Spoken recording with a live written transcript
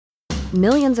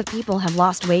Millions of people have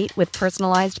lost weight with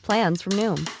personalized plans from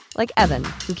Noom. Like Evan,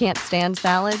 who can't stand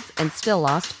salads and still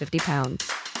lost 50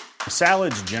 pounds.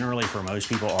 Salads generally for most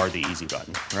people are the easy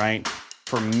button, right?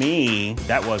 For me,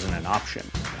 that wasn't an option.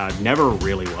 I never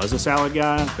really was a salad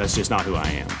guy. That's just not who I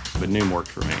am. But Noom worked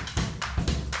for me.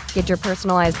 Get your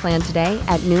personalized plan today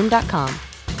at Noom.com.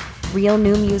 Real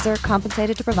Noom user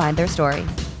compensated to provide their story.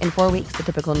 In 4 weeks, the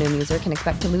typical Noom user can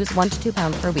expect to lose 1 to 2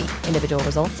 pounds per week. Individual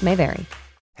results may vary.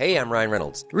 Hey, I'm Ryan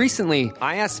Reynolds. Recently,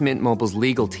 I asked Mint Mobile's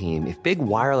legal team if big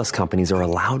wireless companies are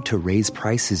allowed to raise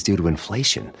prices due to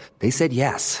inflation. They said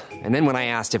yes. And then when I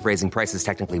asked if raising prices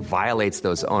technically violates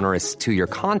those onerous 2-year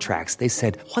contracts, they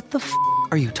said, "What the f***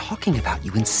 are you talking about,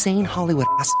 you insane Hollywood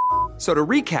ass?" So to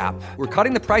recap, we're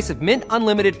cutting the price of Mint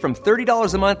Unlimited from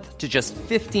 $30 a month to just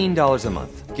 $15 a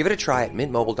month. Give it a try at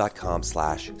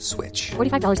mintmobile.com/switch.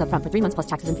 $45 up front for 3 months plus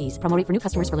taxes and fees. Promo rate for new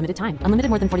customers for limited time. Unlimited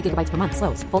more than 40 gigabytes per month.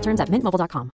 Slows full terms at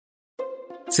mintmobile.com.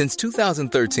 Since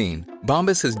 2013,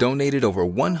 Bombas has donated over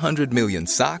 100 million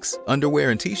socks, underwear,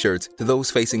 and T-shirts to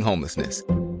those facing homelessness.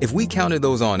 If we counted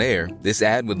those on air, this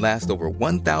ad would last over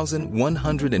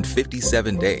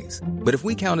 1,157 days. But if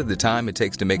we counted the time it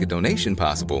takes to make a donation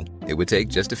possible, it would take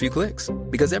just a few clicks.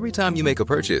 Because every time you make a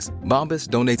purchase, Bombas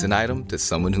donates an item to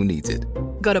someone who needs it.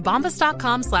 Go to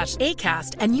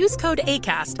bombas.com/ACAST and use code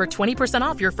ACAST for 20%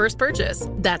 off your first purchase.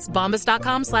 That's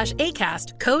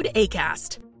bombas.com/ACAST, code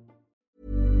ACAST.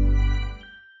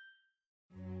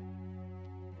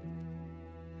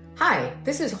 Hi,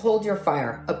 this is Hold Your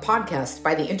Fire, a podcast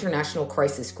by the International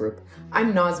Crisis Group.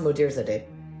 I'm Naz Modirzadeh.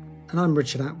 And I'm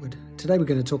Richard Atwood. Today we're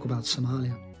going to talk about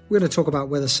Somalia. We're going to talk about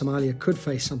whether Somalia could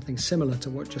face something similar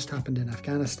to what just happened in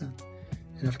Afghanistan.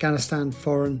 In Afghanistan,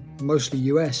 foreign, mostly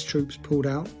US troops pulled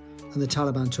out and the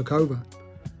Taliban took over.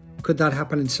 Could that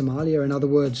happen in Somalia? In other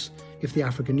words, if the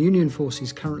African Union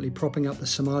forces currently propping up the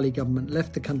Somali government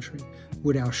left the country,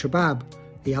 would al-Shabaab,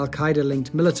 the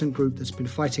al-Qaeda-linked militant group that's been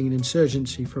fighting an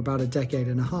insurgency for about a decade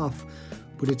and a half,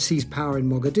 would it seize power in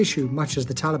Mogadishu, much as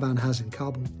the Taliban has in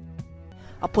Kabul?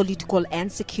 A political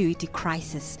and security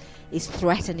crisis is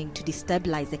threatening to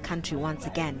destabilize the country once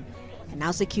again, and now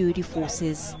security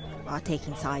forces are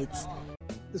taking sides.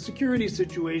 The security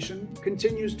situation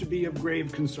continues to be of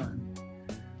grave concern.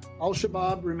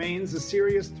 Al-Shabaab remains a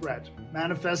serious threat,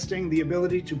 manifesting the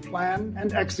ability to plan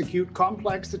and execute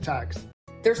complex attacks.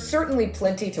 There's certainly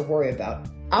plenty to worry about.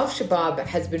 Al-Shabaab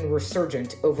has been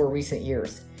resurgent over recent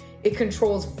years. It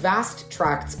controls vast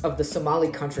tracts of the Somali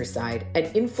countryside and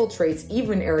infiltrates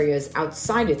even areas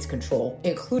outside its control,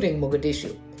 including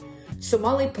Mogadishu.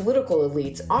 Somali political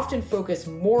elites often focus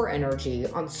more energy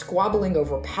on squabbling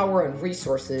over power and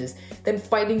resources than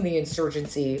fighting the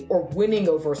insurgency or winning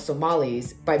over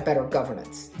Somalis by better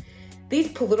governance.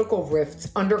 These political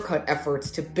rifts undercut efforts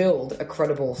to build a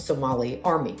credible Somali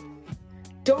army.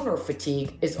 Donor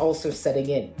fatigue is also setting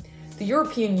in. The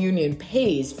European Union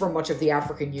pays for much of the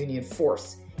African Union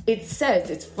force. It says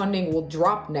its funding will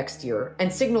drop next year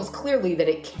and signals clearly that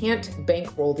it can't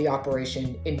bankroll the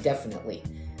operation indefinitely.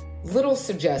 Little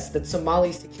suggests that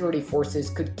Somali security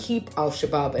forces could keep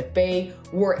al-Shabaab at bay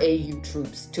were AU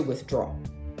troops to withdraw.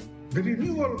 The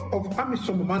renewal of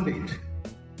AMISOM mandate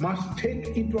must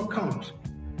take into account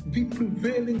the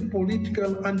prevailing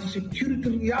political and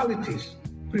security realities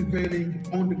prevailing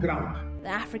on the ground. The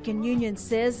African Union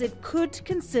says it could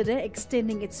consider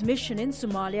extending its mission in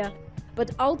Somalia,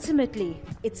 but ultimately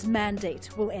its mandate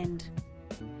will end.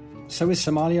 So is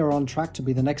Somalia on track to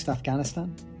be the next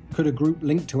Afghanistan? Could a group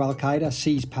linked to al-Qaeda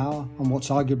seize power on what's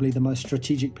arguably the most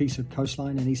strategic piece of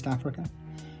coastline in East Africa?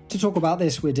 To talk about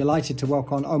this, we're delighted to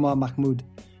welcome Omar Mahmoud,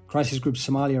 Crisis Group's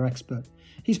Somalia expert.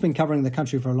 He's been covering the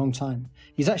country for a long time.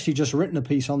 He's actually just written a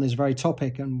piece on this very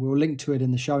topic, and we'll link to it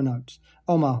in the show notes.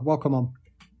 Omar, welcome on.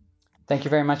 Thank you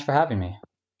very much for having me.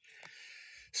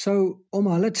 So,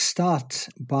 Omar, let's start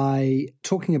by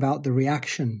talking about the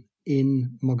reaction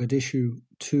in Mogadishu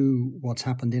to what's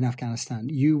happened in Afghanistan.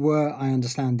 You were, I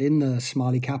understand, in the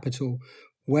Somali capital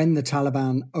when the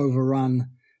Taliban overran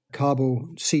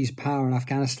Kabul, seized power in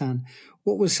Afghanistan.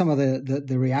 What was some of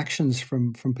the reactions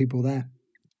from people there?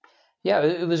 Yeah,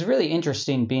 it was really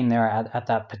interesting being there at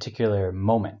that particular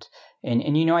moment.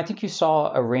 And you know, I think you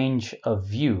saw a range of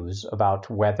views about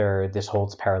whether this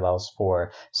holds parallels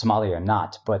for Somalia or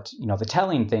not. But, you know, the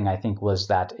telling thing, I think, was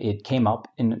that it came up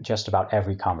in just about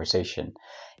every conversation.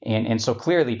 And so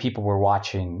clearly people were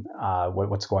watching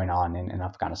what's going on in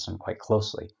Afghanistan quite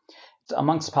closely.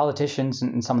 Amongst politicians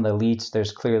and some of the elites,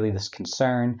 there's clearly this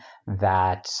concern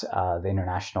that the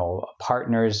international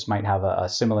partners might have a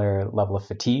similar level of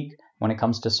fatigue when it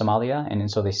comes to Somalia. And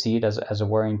so they see it as a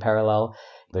worrying parallel.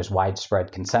 There's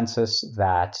widespread consensus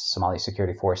that Somali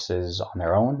security forces on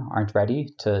their own aren't ready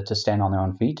to stand on their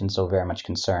own feet, and so very much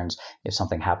concerns if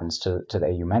something happens to the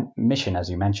AU mission, as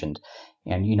you mentioned.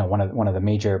 And one of the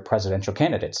major presidential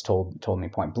candidates told me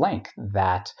point blank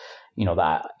that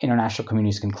the international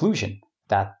community's conclusion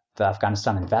that the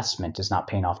Afghanistan investment is not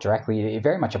paying off directly, it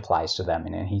very much applies to them,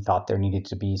 and he thought there needed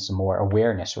to be some more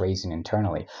awareness raising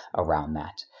internally around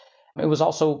that. It was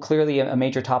also clearly a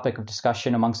major topic of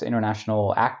discussion amongst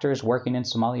international actors working in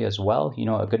Somalia as well.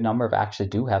 A good number of actually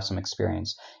do have some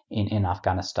experience in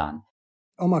Afghanistan.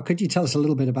 Omar, could you tell us a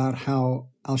little bit about how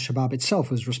al-Shabaab itself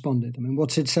has responded? I mean,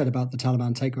 what's it said about the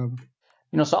Taliban takeover?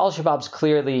 So al-Shabaab's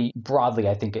clearly, broadly,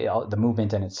 I think the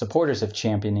movement and its supporters have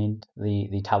championed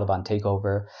the Taliban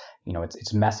takeover.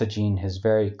 Its messaging has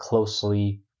very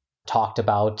closely talked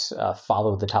about,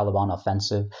 followed the Taliban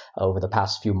offensive over the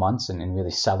past few months and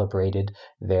really celebrated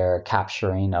their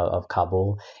capturing of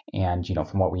Kabul. And,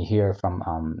 from what we hear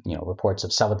from, reports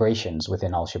of celebrations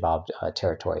within al-Shabaab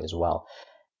territory as well.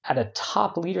 At a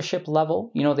top leadership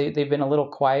level, they've been a little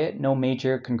quiet, no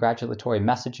major congratulatory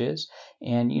messages.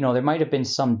 And, there might have been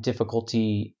some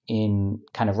difficulty in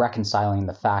kind of reconciling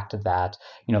the fact that,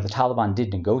 the Taliban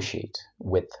did negotiate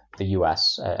with the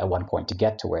U.S. at one point to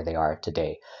get to where they are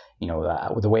today.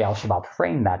 The way al-Shabaab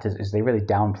framed that is they really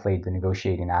downplayed the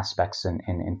negotiating aspects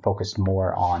and focused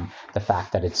more on the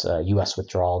fact that it's a U.S.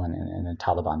 withdrawal and a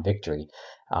Taliban victory.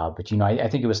 But I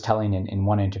think it was telling in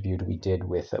one interview that we did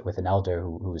with an elder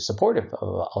who was supportive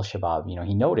of al-Shabaab.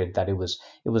 He noted that it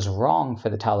was wrong for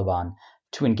the Taliban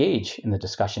to engage in the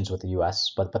discussions with the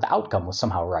U.S., but the outcome was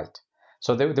somehow right.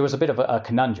 So there was a bit of a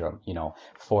conundrum,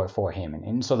 for him.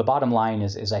 And so the bottom line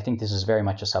is I think this is very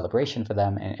much a celebration for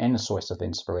them and a source of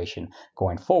inspiration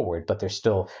going forward. But there's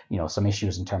still, some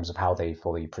issues in terms of how they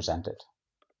fully present it.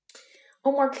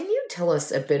 Omar, can you tell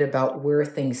us a bit about where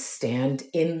things stand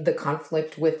in the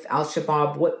conflict with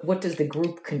al-Shabaab? What does the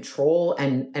group control,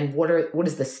 and what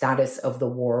is the status of the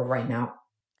war right now?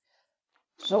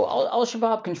 So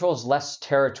al-Shabaab controls less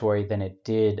territory than it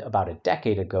did about a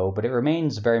decade ago, but it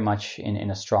remains very much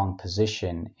in a strong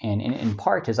position, and in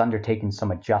part has undertaken some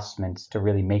adjustments to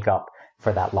really make up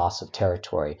for that loss of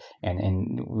territory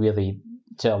and really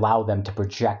to allow them to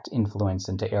project influence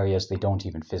into areas they don't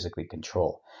even physically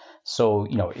control. So,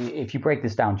 if you break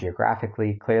this down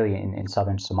geographically, clearly in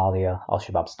southern Somalia,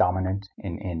 al-Shabaab's dominant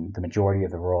in the majority of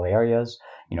the rural areas.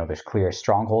 There's clear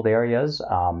stronghold areas,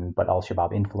 but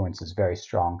al-Shabaab influence is very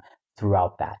strong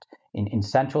throughout that. In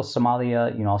central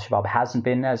Somalia, al-Shabaab hasn't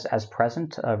been as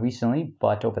present recently,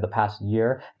 but over the past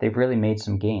year, they've really made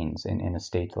some gains in a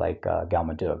state like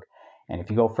Galmudug. And if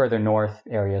you go further north,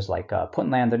 areas like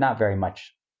Puntland, they're not very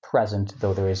much present,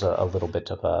 though there is a little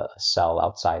bit of a cell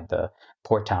outside the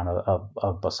port town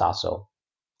of Bosaso.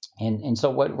 And so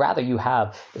what rather you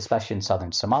have, especially in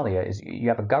southern Somalia, is you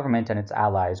have a government and its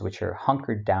allies which are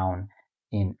hunkered down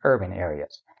in urban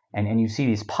areas. And you see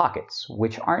these pockets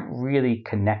which aren't really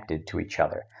connected to each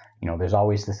other. There's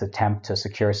always this attempt to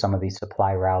secure some of these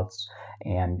supply routes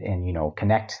and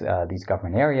connect these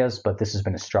government areas, but this has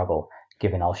been a struggle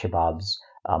given al-Shabaab's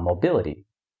mobility.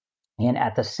 And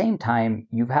at the same time,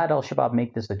 you've had al-Shabaab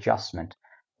make this adjustment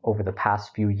over the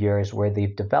past few years where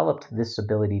they've developed this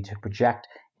ability to project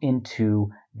into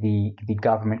the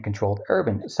government-controlled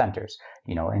urban centers,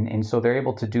 and so they're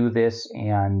able to do this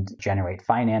and generate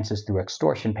finances through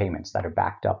extortion payments that are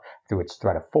backed up through its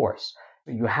threat of force.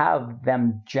 You have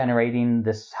them generating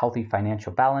this healthy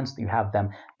financial balance. You have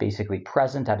them basically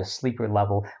present at a sleeper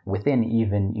level within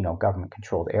even,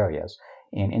 government-controlled areas.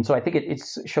 And so I think it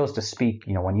shows to speak,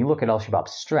 when you look at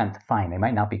al-Shabaab's strength, fine, they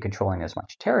might not be controlling as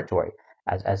much territory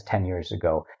as 10 years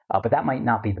ago, but that might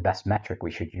not be the best metric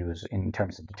we should use in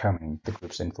terms of determining the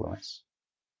group's influence.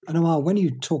 And Omar, when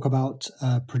you talk about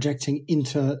projecting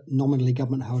into nominally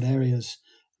government-held areas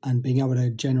and being able to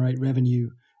generate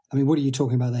revenue, I mean, what are you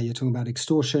talking about there? You're talking about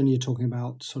extortion, you're talking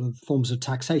about sort of forms of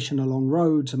taxation along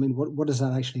roads. I mean, what does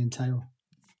that actually entail?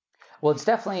 Well, it's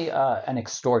definitely an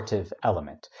extortive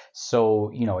element. So,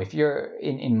 if you're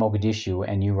in Mogadishu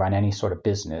and you run any sort of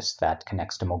business that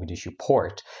connects to Mogadishu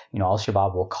port,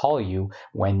 al-Shabaab will call you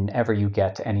whenever you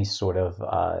get any sort of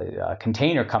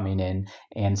container coming in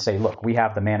and say, look, we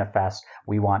have the manifest,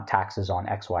 we want taxes on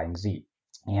X, Y, and Z.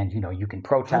 And, you can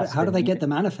protest. How do they get the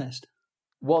manifest?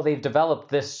 Well, they've developed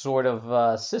this sort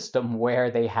of system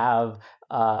where they have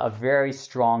a very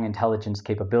strong intelligence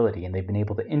capability, and they've been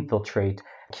able to infiltrate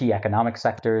key economic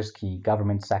sectors, key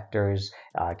government sectors,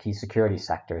 key security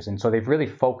sectors. And so they've really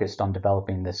focused on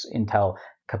developing this intel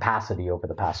capacity over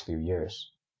the past few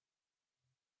years.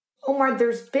 Omar,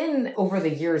 there's been over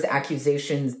the years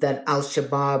accusations that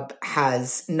al-Shabaab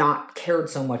has not cared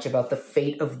so much about the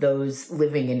fate of those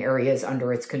living in areas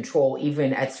under its control,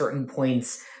 even at certain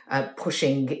points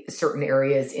pushing certain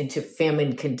areas into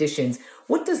famine conditions.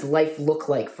 What does life look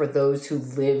like for those who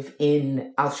live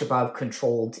in al-Shabaab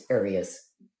controlled areas?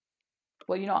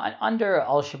 Well, under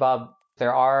al-Shabaab,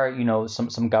 there are,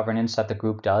 some governance that the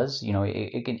group does.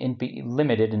 It can be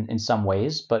limited in some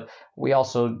ways, but we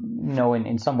also know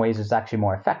in some ways it's actually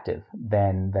more effective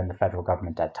than the federal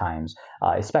government at times,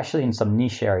 especially in some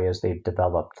niche areas they've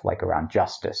developed, like around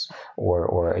justice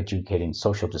or adjudicating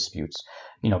social disputes.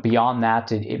 Beyond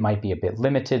that, it might be a bit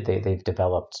limited. They've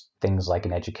developed things like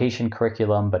an education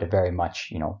curriculum, but it very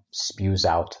much, spews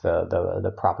out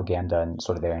the propaganda and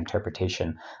sort of their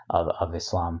interpretation of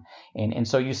Islam. And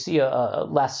so you see a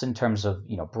less in terms of,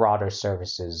 broader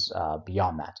services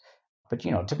beyond that. But,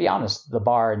 to be honest, the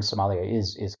bar in Somalia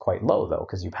is quite low, though,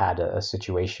 because you've had a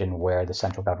situation where the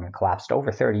central government collapsed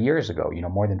over 30 years ago,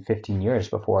 more than 15 years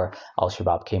before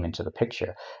al-Shabaab came into the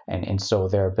picture. And so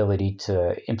their ability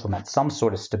to implement some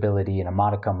sort of stability and a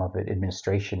modicum of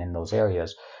administration in those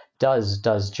areas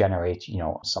does generate,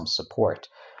 some support.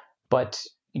 But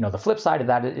the flip side of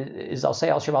that is I'll say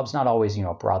al-Shabaab's not always,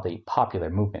 a broadly popular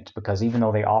movement, because even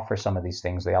though they offer some of these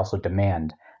things, they also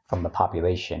demand from the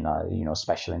population,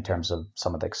 especially in terms of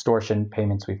some of the extortion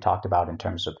payments we've talked about in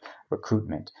terms of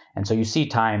recruitment. And so you see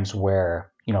times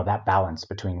where, that balance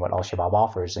between what al-Shabaab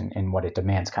offers and what it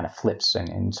demands kind of flips.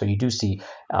 And so you do see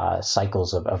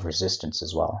cycles of resistance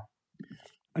as well.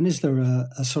 And is there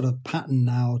a sort of pattern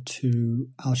now to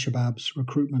al-Shabaab's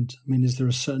recruitment? I mean, is there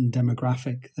a certain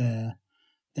demographic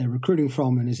they're recruiting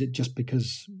from, and is it just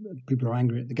because people are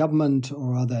angry at the government,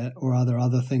 or are there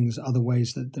other things, other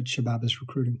ways that Shabaab is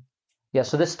recruiting? Yeah,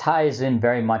 so this ties in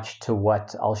very much to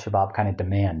what al-Shabaab kind of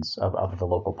demands of the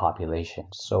local population.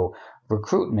 So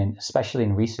recruitment, especially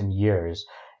in recent years,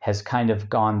 has kind of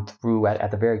gone through at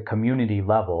the very community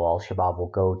level. Al-Shabaab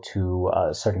will go to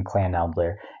a certain clan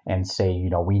elder and say,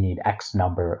 we need X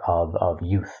number of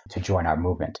youth to join our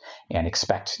movement, and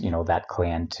expect, that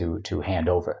clan to hand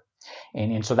over.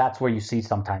 And so that's where you see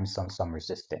sometimes some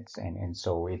resistance. And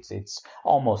so it's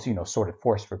almost, sort of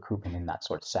forced recruitment in that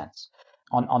sort of sense.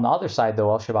 On the other side, though,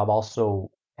 al-Shabaab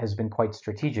also has been quite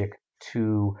strategic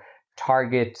to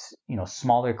target,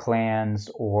 smaller clans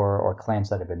or clans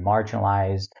that have been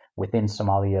marginalized within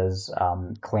Somalia's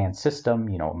clan system,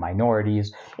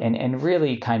 minorities, and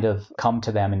really kind of come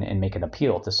to them and make an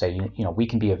appeal to say, we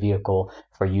can be a vehicle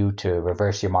for you to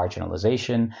reverse your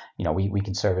marginalization. We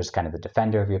can serve as kind of the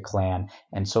defender of your clan.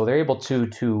 And so they're able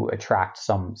to attract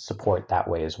some support that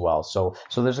way as well. So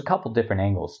there's a couple different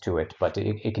angles to it, but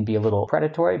it can be a little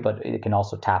predatory, but it can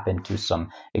also tap into some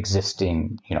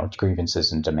existing,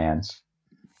 grievances and demands.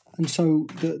 And so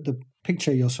the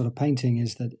picture you're sort of painting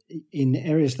is that in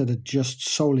areas that are just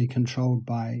solely controlled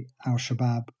by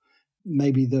al-Shabaab,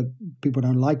 maybe the people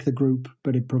don't like the group,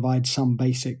 but it provides some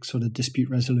basic sort of dispute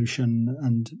resolution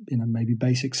and, maybe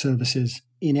basic services.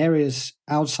 In areas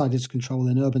outside its control,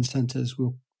 in urban centers,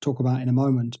 we'll talk about in a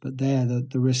moment, but there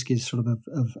the risk is sort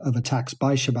of attacks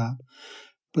by Shabaab.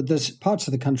 But there's parts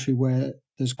of the country where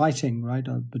there's fighting, right,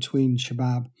 between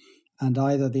Shabaab and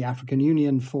either the African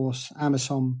Union Force,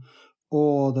 AMISOM,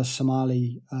 or the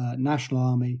Somali National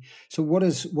Army. So what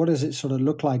does it sort of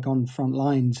look like on front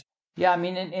lines? Yeah, I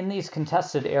mean, in these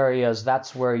contested areas,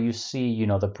 that's where you see,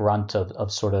 the brunt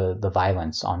of sort of the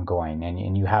violence ongoing,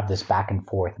 and you have this back and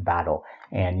forth battle.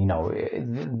 And,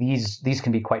 these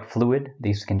can be quite fluid.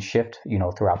 These can shift,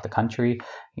 throughout the country.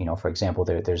 For example,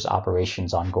 there's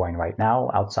operations ongoing right now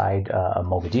outside of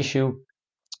Mogadishu,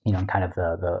 kind of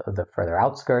the further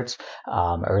outskirts.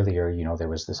 Earlier, there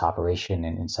was this operation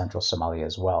in central Somalia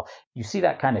as well. You see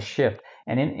that kind of shift.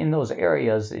 And in those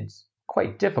areas, it's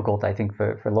quite difficult, I think,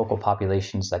 for local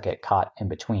populations that get caught in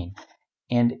between.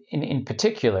 And in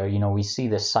particular, we see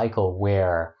this cycle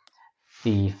where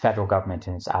the federal government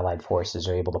and its allied forces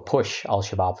are able to push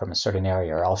al-Shabaab from a certain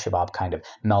area, or al-Shabaab kind of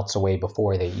melts away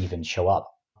before they even show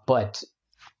up. But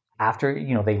after,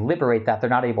 they liberate that, they're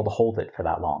not able to hold it for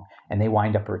that long. And they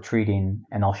wind up retreating,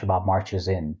 and al-Shabaab marches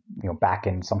in, back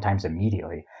in sometimes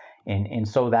immediately. And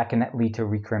so that can lead to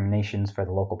recriminations for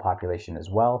the local population as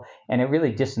well. And it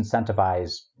really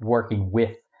disincentivizes working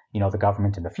with, the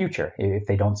government in the future if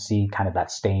they don't see kind of that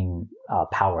staying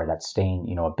power, that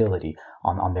staying, ability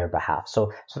on their behalf.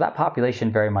 So that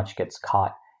population very much gets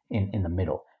caught in the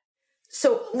middle.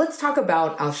 So let's talk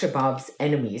about al-Shabaab's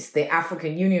enemies, the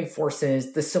African Union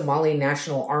forces, the Somali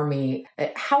National Army.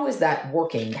 How is that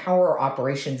working? How are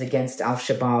operations against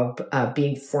al-Shabaab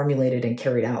being formulated and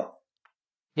carried out?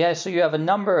 Yeah, so you have a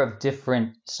number of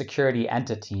different security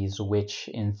entities which,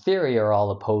 in theory, are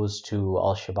all opposed to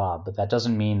al-Shabaab, but that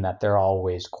doesn't mean that they're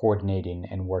always coordinating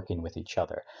and working with each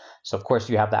other. So, of course,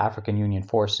 you have the African Union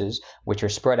forces, which are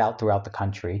spread out throughout the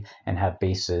country and have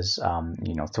bases,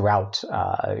 throughout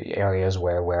areas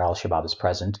where al-Shabaab is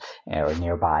present or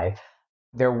nearby.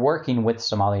 They're working with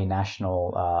Somali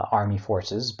National Army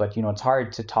forces, but it's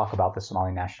hard to talk about the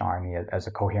Somali National Army as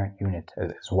a coherent unit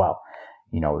as well.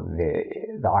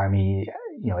 The army,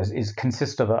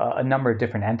 consists of a number of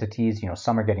different entities.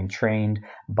 Some are getting trained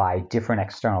by different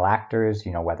external actors,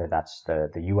 whether that's the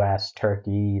US,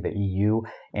 Turkey, the EU.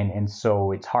 And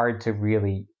so it's hard to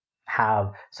really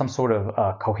have some sort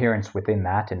of coherence within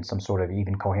that and some sort of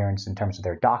even coherence in terms of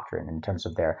their doctrine, in terms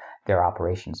of their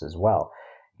operations as well.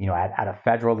 At a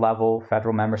federal level,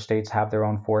 federal member states have their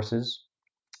own forces.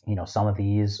 Some of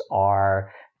these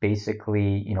are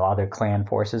basically, other clan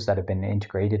forces that have been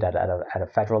integrated at a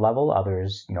federal level.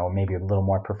 Others, maybe a little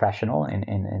more professional in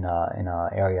a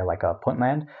area like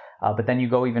Puntland. But then you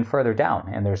go even further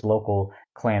down, and there's local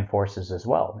clan forces as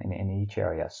well in each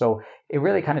area. So it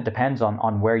really kind of depends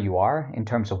on where you are in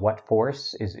terms of what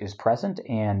force is present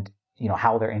and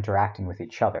how they're interacting with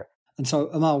each other. And so,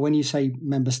 Amal, when you say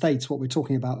member states, what we're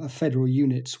talking about are federal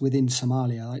units within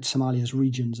Somalia, like Somalia's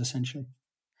regions, essentially.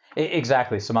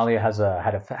 Exactly. Somalia has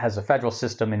a federal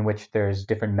system in which there's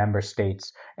different member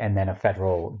states and then a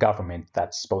federal government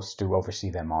that's supposed to oversee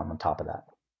them on top of that.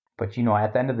 But,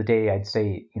 at the end of the day, I'd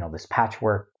say, this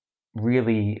patchwork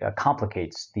really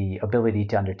complicates the ability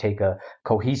to undertake a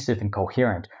cohesive and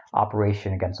coherent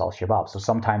operation against al-Shabaab. So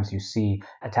sometimes you see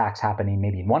attacks happening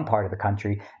maybe in one part of the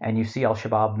country and you see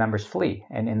al-Shabaab members flee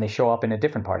and they show up in a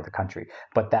different part of the country.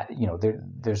 But that,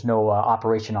 there's no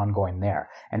operation ongoing there.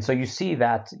 And so you see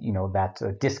that,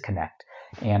 that disconnect.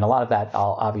 And a lot of that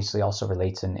obviously also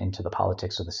relates into the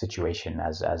politics of the situation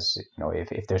as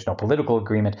if there's no political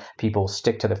agreement, people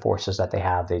stick to the forces that they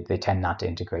have. They tend not to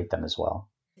integrate them as well.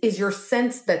 Is your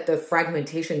sense that the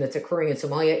fragmentation that's occurring in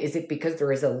Somalia, is it because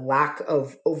there is a lack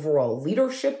of overall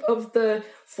leadership of the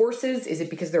forces? Is it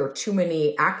because there are too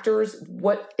many actors?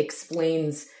 What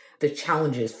explains the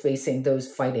challenges facing those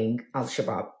fighting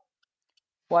al-Shabaab?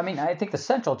 Well, I think the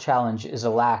central challenge is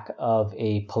a lack of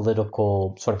a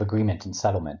political sort of agreement and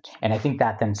settlement. And I think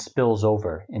that then spills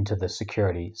over into the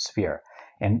security sphere.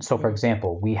 And so, for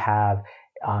example, we have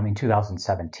in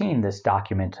 2017, this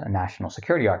document, A National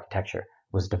Security Architecture,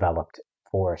 was developed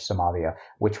for Somalia,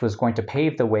 which was going to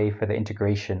pave the way for the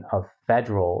integration of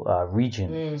federal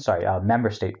member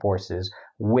state forces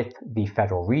with the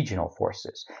federal regional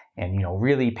forces, and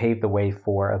really pave the way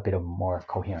for a bit of more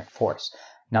coherent force.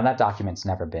 Now, that document's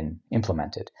never been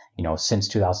implemented. Since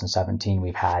 2017,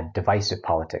 we've had divisive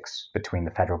politics between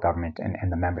the federal government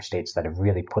and the member states that have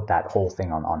really put that whole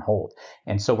thing on hold.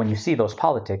 And so when you see those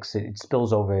politics, it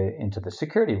spills over into the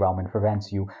security realm and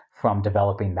prevents you from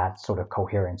developing that sort of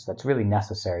coherence that's really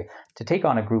necessary to take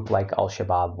on a group like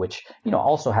al-Shabaab, which,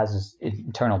 also has its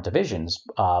internal divisions,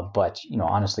 but,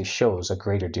 honestly shows a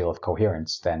greater deal of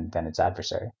coherence than its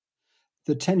adversary.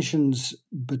 The tensions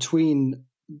between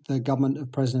the government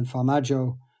of President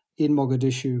Farmajo in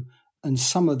Mogadishu and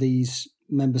some of these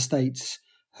member states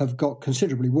have got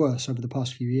considerably worse over the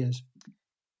past few years.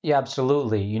 Yeah,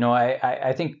 absolutely.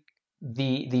 I think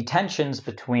the tensions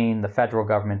between the federal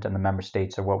government and the member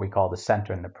states are what we call the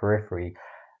center and the periphery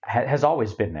has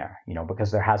always been there,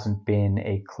 because there hasn't been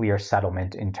a clear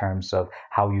settlement in terms of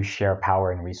how you share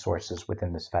power and resources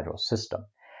within this federal system.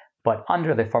 But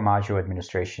under the Farmajo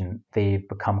administration, they've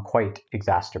become quite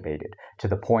exacerbated to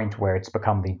the point where it's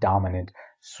become the dominant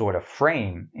sort of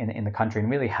frame in the country and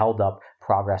really held up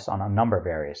progress on a number of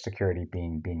areas, security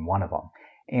being one of them.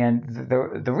 And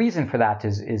the reason for that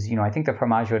is I think the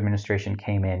Farmajo administration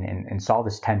came in and saw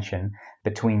this tension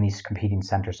between these competing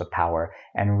centers of power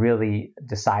and really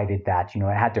decided that,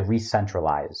 it had to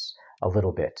re-centralize a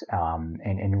little bit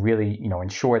and really,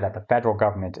 ensure that the federal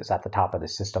government is at the top of the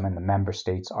system and the member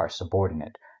states are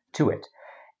subordinate to it.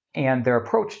 And their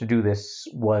approach to do this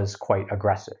was quite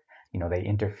aggressive. They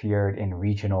interfered in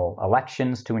regional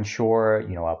elections to ensure,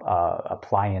 a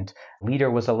pliant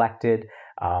leader was elected.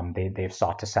 They've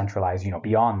sought to centralize,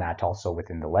 beyond that also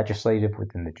within the legislative,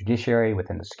 within the judiciary,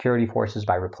 within the security forces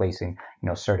by replacing,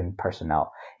 certain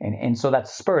personnel. And so that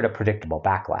spurred a predictable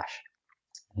backlash.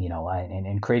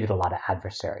 and created a lot of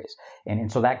adversaries.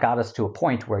 And so that got us to a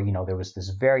point where, there was this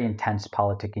very intense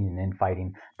politicking and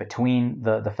infighting between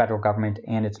the federal government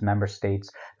and its member states,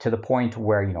 to the point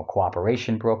where,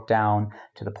 cooperation broke down,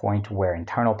 to the point where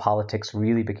internal politics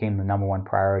really became the number one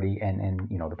priority, and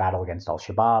the battle against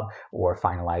al-Shabaab, or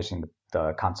finalizing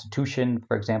the Constitution,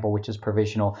 for example, which is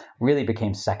provisional, really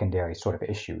became secondary sort of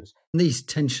issues. These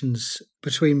tensions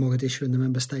between Mogadishu and the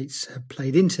member states have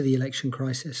played into the election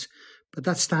crisis. But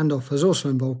that standoff has also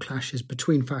involved clashes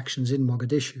between factions in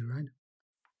Mogadishu, right?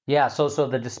 Yeah, so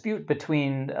the dispute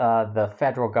between the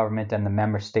federal government and the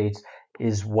member states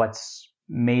is what's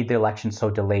made the election so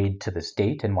delayed to this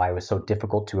date, and why it was so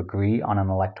difficult to agree on an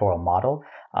electoral model.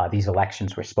 These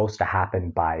elections were supposed to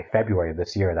happen by February of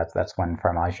this year. That's when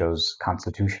Farmajo's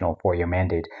constitutional 4-year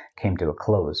mandate came to a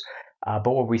close.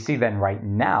 But what we see then right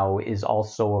now is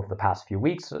also, over the past few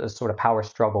weeks, a sort of power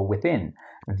struggle within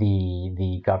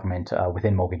the government,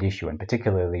 within Mogadishu, and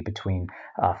particularly between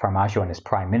Farmajo and his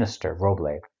prime minister,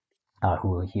 Roble,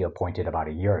 who he appointed about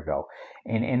a year ago.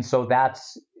 And so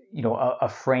that's, a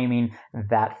framing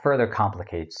that further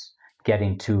complicates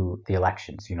getting to the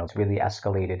elections. It's really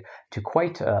escalated to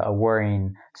quite a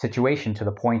worrying situation, to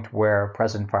the point where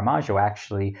President Farmajo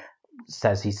actually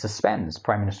says he suspends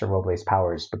Prime Minister Roble's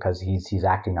powers because he's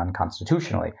acting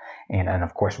unconstitutionally, and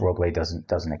of course Roble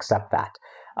doesn't accept that.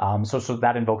 So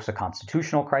that invokes a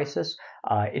constitutional crisis.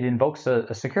 It invokes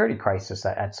a security crisis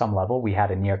at some level. We had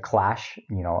a near clash,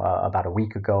 about a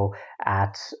week ago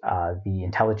at the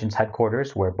intelligence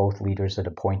headquarters, where both leaders had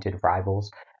appointed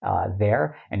rivals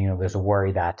there. And, there's a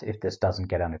worry that if this doesn't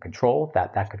get under control,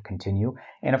 that could continue.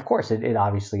 And of course, it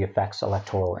obviously affects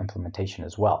electoral implementation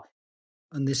as well.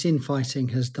 And this infighting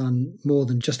has done more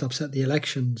than just upset the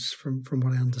elections, from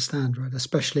what I understand, right?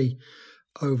 Especially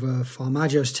over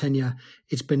Farmajo's tenure,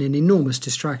 it's been an enormous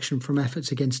distraction from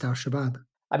efforts against al-Shabaab.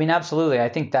 I mean, absolutely. I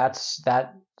think that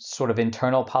sort of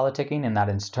internal politicking and that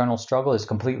internal struggle is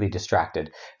completely distracted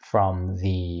from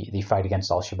the fight against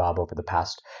al-Shabaab over the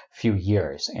past few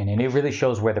years. And it really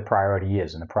shows where the priority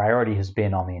is. And the priority has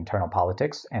been on the internal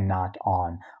politics and not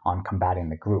on combating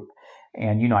the group.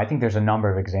 And, I think there's a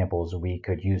number of examples we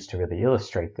could use to really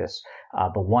illustrate this.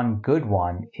 But one good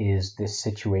one is this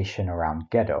situation around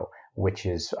Gedo, which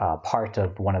is part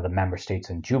of one of the member states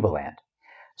in Jubaland.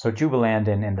 So Jubaland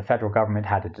and the federal government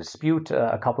had a dispute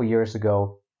a couple years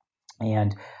ago.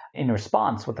 And in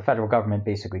response, what the federal government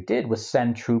basically did was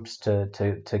send troops to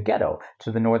Gedo,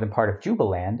 to the northern part of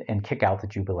Jubaland, and kick out the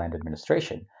Jubaland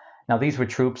administration. Now, these were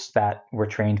troops that were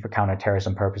trained for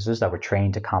counterterrorism purposes, that were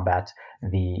trained to combat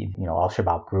the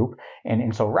al-Shabaab group.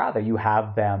 And so rather you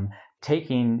have them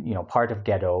taking part of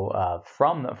Gedo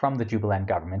from the Jubaland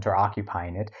government, or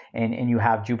occupying it, and you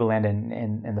have Jubaland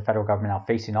and the federal government now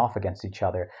facing off against each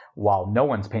other, while no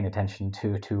one's paying attention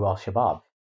to al-Shabaab.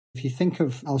 If you think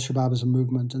of al-Shabaab as a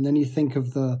movement, and then you think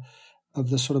of the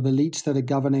sort of elites that are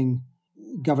governing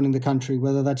the country,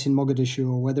 whether that's in Mogadishu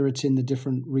or whether it's in the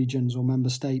different regions or member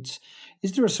states,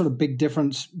 is there a sort of big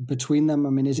difference between them? I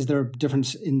mean, is there a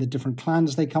difference in the different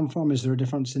clans they come from? Is there a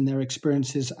difference in their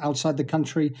experiences outside the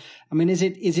country? I mean, is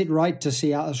it right to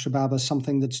see al-Shabaab as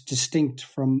something that's distinct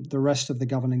from the rest of the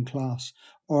governing class?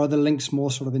 Or are the links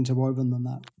more sort of interwoven than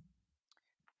that?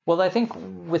 Well, I think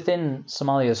within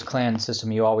Somalia's clan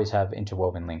system, you always have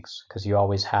interwoven links, because you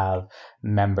always have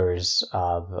members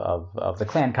of the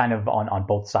clan kind of on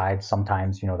both sides.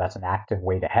 Sometimes, that's an active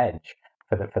way to hedge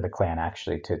for the clan,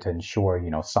 actually, to ensure,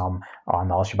 some are on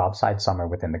the al-Shabaab side, some are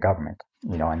within the government,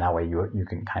 and that way you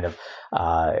can kind of,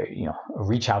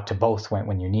 reach out to both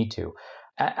when you need to.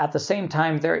 At the same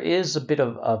time, there is a bit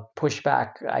of a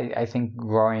pushback, I think,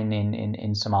 growing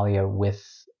in Somalia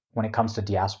when it comes to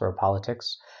diaspora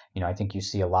politics. I think you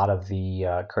see a lot of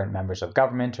the current members of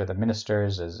government, or the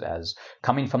ministers, as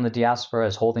coming from the diaspora,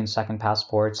 as holding second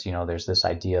passports. There's this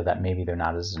idea that maybe they're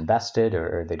not as invested,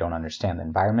 or they don't understand the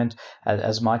environment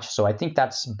as much. So I think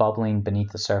that's bubbling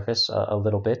beneath the surface a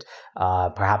little bit.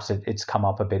 Perhaps it's come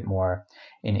up a bit more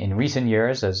in recent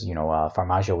years, as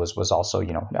Farmajo was also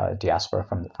diaspora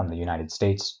from the United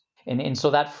States. And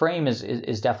so that frame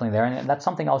is definitely there, and that's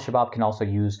something al-Shabaab can also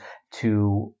use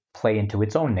to play into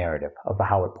its own narrative of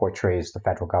how it portrays the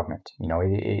federal government.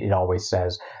 It always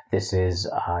says this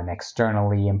is an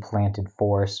externally implanted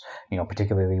force,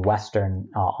 particularly Western,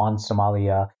 on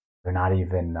Somalia. They're not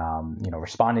even,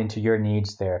 responding to your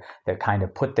needs. They're kind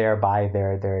of put there by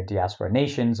their diaspora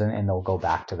nations, and they'll go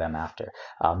back to them after.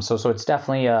 So it's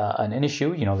definitely an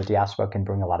issue. The diaspora can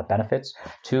bring a lot of benefits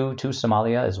to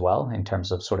Somalia as well, in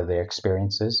terms of sort of their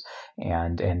experiences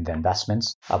and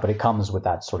investments. But it comes with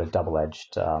that sort of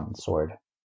double-edged sword.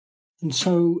 And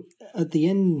so at the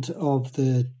end of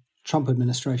the Trump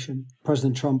administration,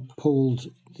 President Trump pulled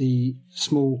the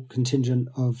small contingent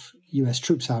of US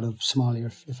troops out of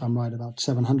Somalia, if I'm right, about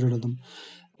 700 of them.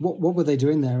 What were they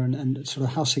doing there, and sort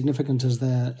of how significant has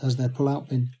their pullout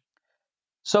been?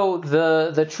 So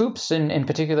the troops in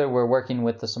particular were working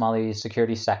with the Somali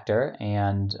security sector,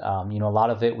 and a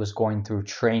lot of it was going through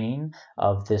training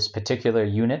of this particular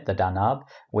unit, the Danab,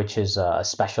 which is a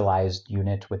specialized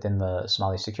unit within the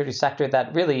Somali security sector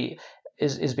that really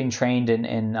is being trained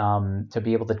in to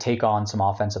be able to take on some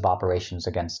offensive operations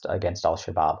against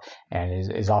al-Shabaab,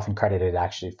 and is often credited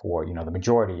actually for the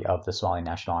majority of the Somali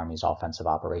National Army's offensive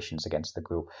operations against the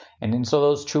group. And so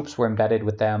those troops were embedded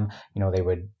with them. They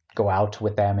would go out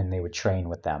with them and they would train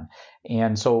with them.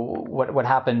 And so what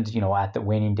happened, at the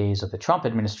waning days of the Trump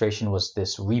administration was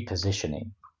this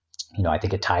repositioning. I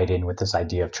think it tied in with this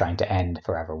idea of trying to end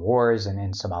forever wars,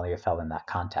 and Somalia fell in that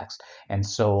context. And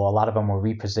so a lot of them were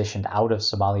repositioned out of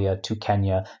Somalia to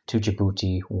Kenya, to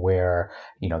Djibouti, where,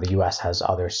 the U.S. has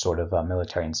other sort of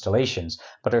military installations,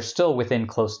 but are still within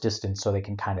close distance so they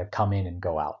can kind of come in and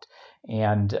go out.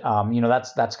 And,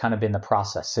 that's kind of been the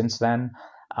process since then.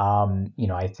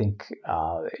 I think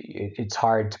it's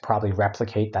hard to probably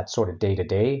replicate that sort of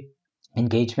day-to-day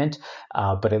engagement,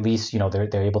 but at least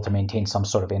they're able to maintain some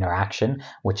sort of interaction,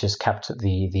 which has kept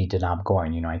the Danab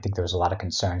going. I think there was a lot of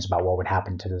concerns about what would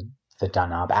happen to the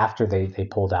Danab after they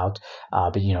pulled out,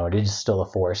 but it is still a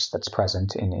force that's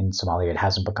present in Somalia. It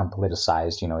hasn't become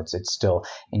politicized. It's still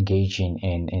engaging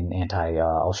in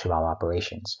anti-al-Shabaab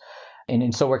operations.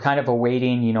 And so we're kind of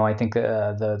awaiting, I think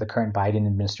the current Biden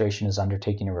administration is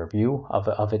undertaking a review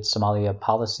of its Somalia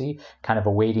policy, kind of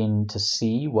awaiting to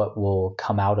see what will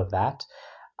come out of that.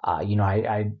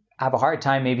 I have a hard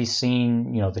time maybe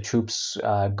seeing, the troops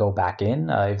go back in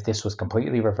if this was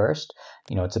completely reversed.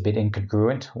 It's a bit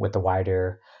incongruent with the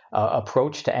wider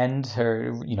approach to end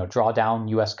or, draw down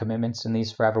U.S. commitments in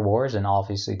these forever wars, and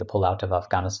obviously the pullout of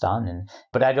Afghanistan.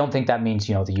 But I don't think that means,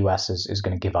 the U.S. is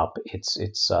going to give up its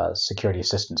security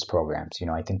assistance programs.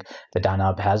 I think the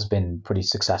Danab has been pretty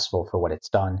successful for what it's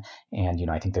done,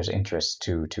 and, I think there's interest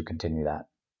to continue that.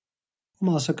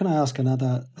 Omar, so can I ask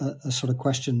another sort of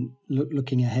question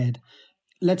looking ahead?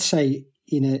 Let's say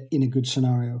in a good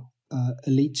scenario,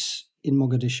 elites in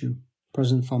Mogadishu,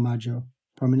 President Farmajo,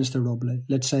 Prime Minister Roble,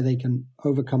 let's say they can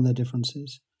overcome their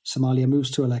differences. Somalia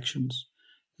moves to elections.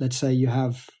 Let's say you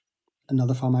have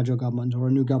another Farmajo government or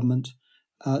a new government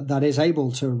that is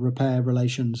able to repair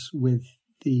relations with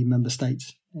the member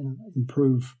states,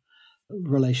 improve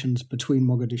relations between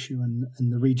Mogadishu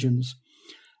and the regions.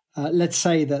 Let's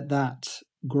say that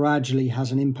gradually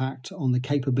has an impact on the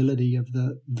capability of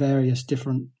the various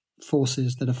different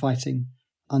forces that are fighting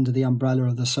under the umbrella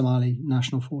of the Somali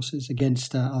National Forces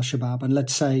against al-Shabaab. And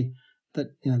let's say that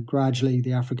gradually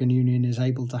the African Union is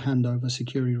able to hand over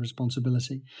security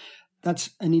responsibility.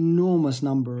 That's an enormous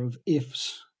number of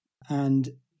ifs. And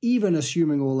even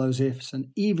assuming all those ifs, and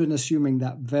even assuming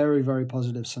that very, very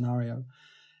positive scenario,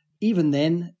 even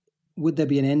then, would there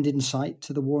be an end in sight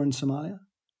to the war in Somalia?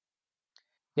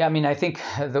 Yeah, I think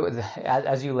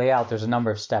as you lay out, there's a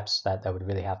number of steps that would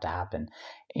really have to happen.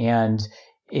 And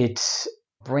it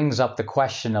brings up the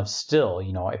question of still,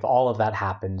 if all of that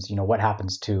happens, what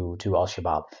happens to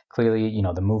al-Shabaab? Clearly,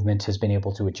 the movement has been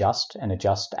able to adjust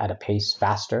at a pace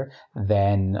faster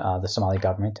than the Somali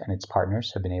government and its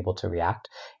partners have been able to react.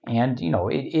 And,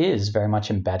 it is very much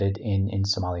embedded in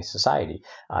Somali society.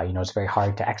 It's very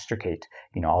hard to extricate,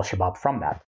 al-Shabaab from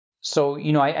that. So,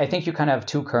 I think you kind of have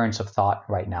two currents of thought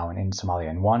right now in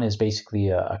Somalia. And one is basically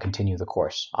a continue the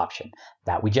course option,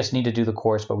 that we just need to do the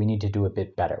course, but we need to do a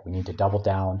bit better. We need to double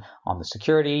down on the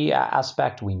security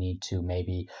aspect. We need to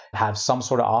maybe have some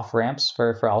sort of off-ramps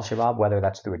for al-Shabaab, whether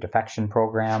that's through a defection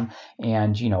program.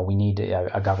 And, we need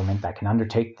a government that can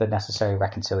undertake the necessary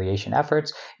reconciliation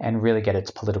efforts and really get its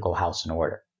political house in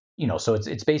order. So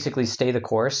it's basically stay the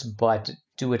course, but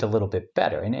do it a little bit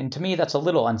better. And to me, that's a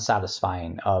little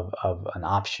unsatisfying of an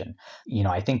option.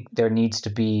 I think there needs to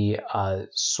be a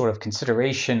sort of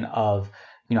consideration of,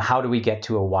 how do we get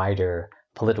to a wider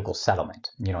political settlement?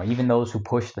 Even those who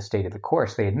push the state of the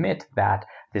course, they admit that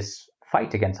this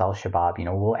fight against al-Shabaab,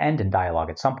 will end in dialogue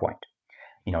at some point.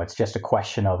 It's just a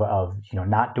question of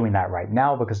not doing that right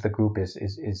now because the group is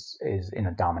in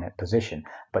a dominant position,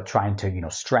 but trying to,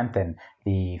 strengthen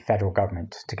the federal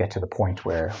government to get to the point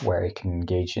where it can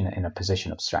engage in a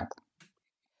position of strength.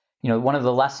 One of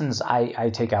the lessons I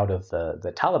take out of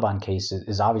the Taliban case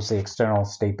is obviously external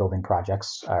state building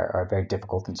projects are very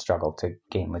difficult and struggle to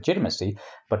gain legitimacy,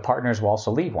 but partners will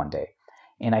also leave one day.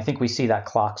 And I think we see that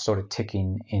clock sort of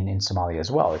ticking in Somalia as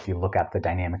well. If you look at the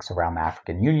dynamics around the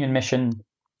African Union mission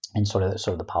and sort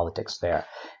of the politics there.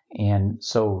 And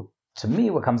so to me,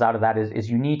 what comes out of that is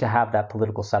you need to have that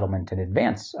political settlement in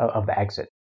advance of the exit.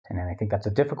 And I think that's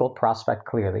a difficult prospect,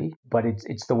 clearly, but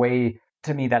it's the way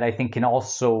to me that I think can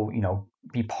also,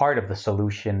 be part of the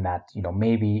solution that,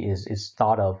 maybe is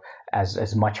thought of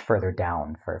as much further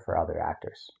down for other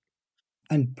actors.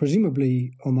 And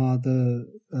presumably, Omar, the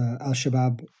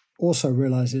Al-Shabaab also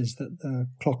realizes that the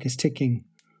clock is ticking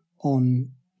on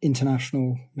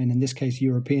international, in this case,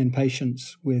 European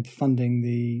patience with funding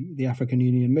the African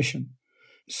Union mission.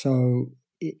 So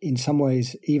in some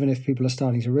ways, even if people are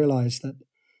starting to realize that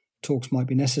talks might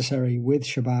be necessary with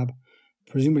Shabaab,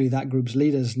 presumably that group's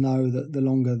leaders know that the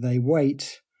longer they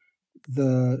wait,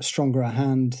 the stronger a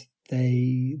hand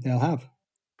they'll have.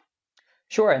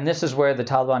 Sure, and this is where the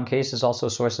Taliban case is also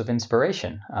a source of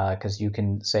inspiration, because you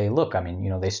can say, look,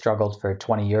 they struggled for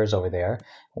 20 years over there.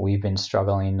 We've been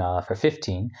struggling for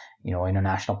 15.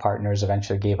 International partners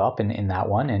eventually gave up in that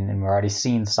one, and we're already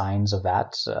seeing signs of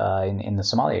that in the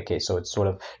Somalia case. So it's sort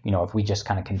of, if we just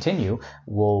kind of continue,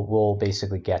 we'll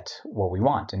basically get what we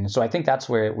want. And so I think that's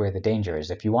where the danger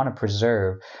is. If you want to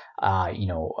preserve,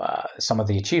 some of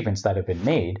the achievements that have been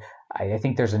made, I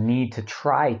think there's a need to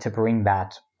try to bring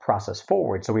that process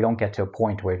forward so we don't get to a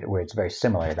point where it's very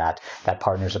similar, that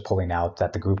partners are pulling out,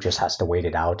 that the group just has to wait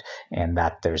it out, and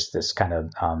that there's this kind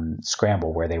of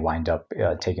scramble where they wind up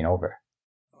taking over.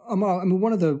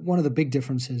 One of the big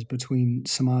differences between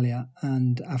Somalia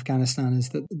and Afghanistan is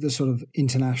that the sort of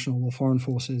international or foreign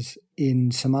forces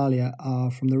in Somalia are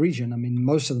from the region.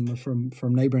 Most of them are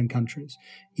from neighboring countries.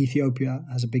 Ethiopia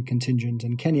has a big contingent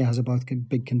and Kenya has a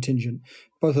big contingent,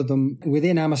 both of them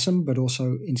within AMISOM, but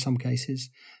also in some cases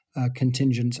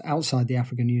contingents outside the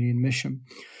African Union mission.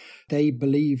 They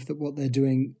believe that what they're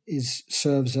doing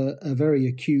serves a very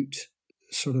acute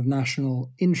sort of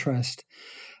national interest.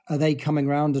 Are they coming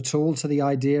around at all to the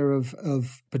idea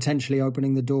of potentially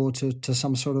opening the door to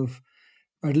some sort of,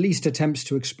 or at least attempts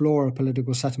to explore a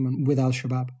political settlement with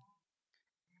Al-Shabaab?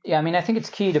 Yeah, I think it's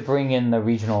key to bring in the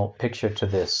regional picture to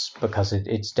this, because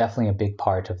it's definitely a big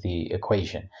part of the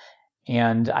equation.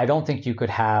 And I don't think you could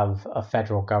have a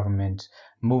federal government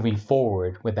moving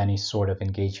forward with any sort of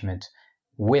engagement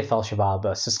with Al-Shabaab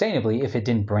sustainably if it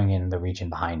didn't bring in the region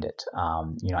behind it.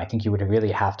 I think you would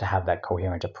really have to have that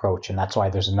coherent approach, and that's why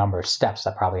there's a number of steps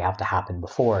that probably have to happen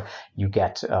before you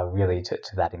get really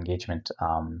to that engagement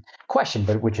question,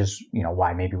 but which is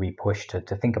why maybe we push to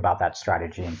think about that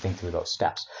strategy and think through those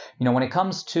steps. When it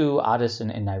comes to Addis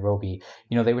and Nairobi,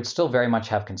 they would still very much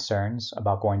have concerns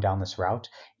about going down this route.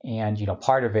 And,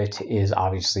 part of it is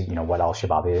obviously, what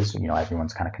Al-Shabaab is.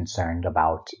 Everyone's kind of concerned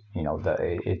about,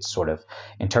 its sort of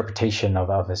interpretation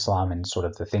of Islam and sort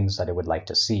of the things that it would like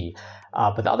to see.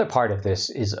 But the other part of this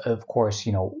is, of course,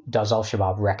 does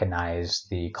Al-Shabaab recognize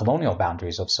the colonial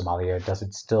boundaries of Somalia? Does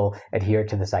it still adhere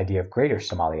to this idea of Greater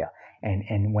Somalia?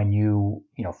 And when you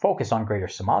focus on Greater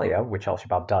Somalia, which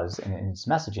Al-Shabaab does in its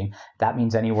messaging, that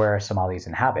means anywhere Somalis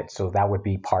inhabit. So that would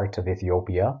be part of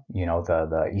Ethiopia,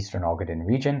 the eastern Ogaden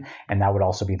region, and that would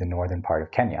also be the northern part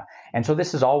of Kenya. And so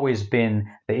this has always been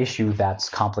the issue that's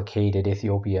complicated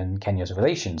Ethiopia and Kenya's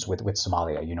relations with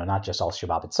Somalia, not just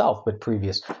Al-Shabaab itself, but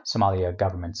previous Somalia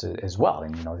governments as well.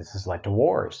 And, this has led to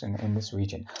wars in this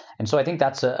region. And so I think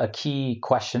that's a key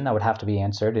question that would have to be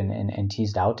answered and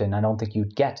teased out. And I don't think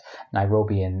you'd get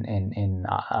Nairobi in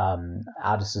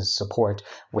Addis's support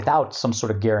without some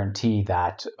sort of guarantee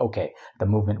that, okay, the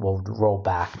movement will roll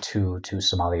back to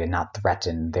Somalia and not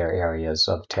threaten their areas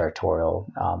of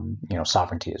territorial,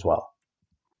 sovereignty as well.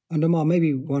 And Omar,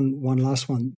 maybe one last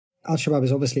one. Al-Shabaab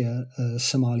is obviously a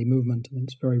Somali movement.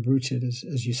 It's very rooted,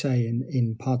 as you say,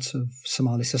 in parts of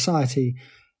Somali society.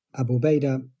 Abu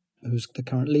Ubaidah, who's the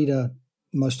current leader,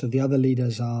 most of the other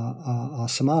leaders are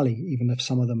Somali, even if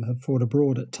some of them have fought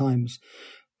abroad at times.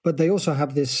 But they also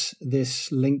have this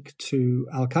link to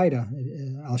Al-Qaeda.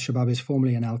 Al-Shabaab is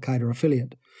formerly an Al-Qaeda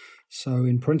affiliate. So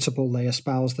in principle, they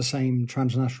espouse the same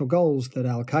transnational goals that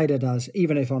Al-Qaeda does,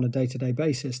 even if on a day-to-day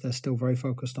basis, they're still very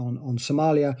focused on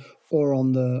Somalia or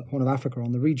on the Horn of Africa,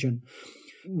 on the region.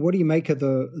 What do you make of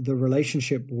the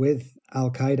relationship with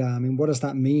Al-Qaeda? What does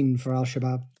that mean for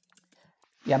Al-Shabaab?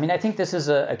 Yeah, I think this is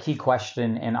a key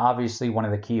question, and obviously one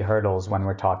of the key hurdles when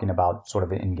we're talking about sort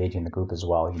of engaging the group as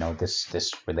well,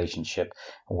 this relationship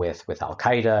with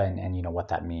Al-Qaeda and what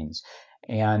that means.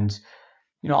 And,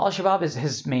 Al-Shabaab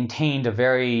has maintained a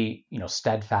very,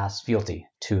 steadfast fealty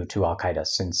to Al-Qaeda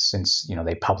since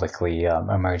they publicly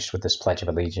emerged with this Pledge of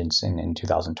Allegiance in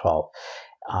 2012.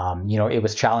 It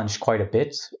was challenged quite a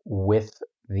bit with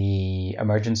the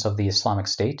emergence of the Islamic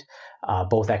State,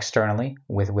 both externally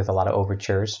with a lot of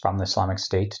overtures from the Islamic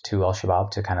State to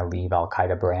al-Shabaab to kind of leave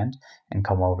al-Qaeda brand and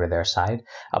come over their side,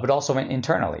 but also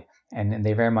internally. And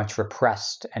they very much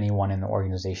repressed anyone in the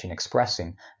organization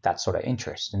expressing that sort of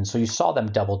interest. And so you saw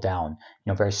them double down,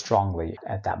 very strongly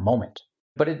at that moment.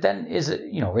 But it then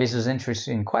raises an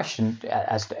interesting question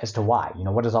as to why.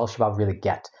 What does al-Shabaab really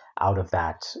get out of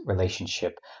that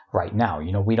relationship right now?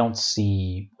 We don't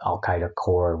see al-Qaeda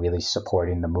core really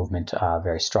supporting the movement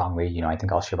very strongly. I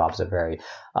think al-Shabaab is a very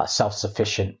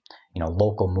self-sufficient,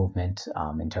 local movement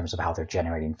in terms of how they're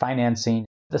generating financing.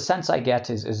 The sense I get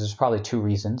is there's probably two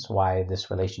reasons why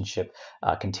this relationship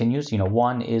continues.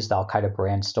 One is the al-Qaeda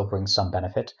brand still brings some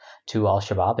benefit to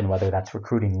al-Shabaab, and whether that's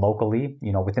recruiting locally,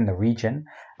 within the region,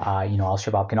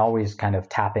 al-Shabaab can always kind of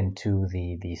tap into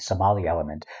the Somali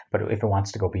element. But if it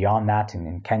wants to go beyond that,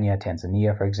 in Kenya,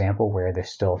 Tanzania, for example, where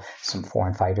there's still some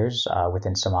foreign fighters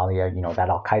within Somalia, that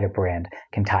al-Qaeda brand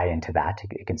can tie into that.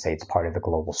 It can say it's part of the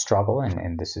global struggle,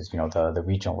 and this is, the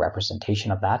regional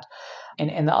representation of that.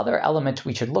 And the other element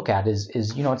we should look at is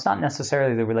it's not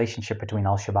necessarily the relationship between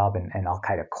al-Shabaab and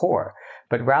al-Qaeda core,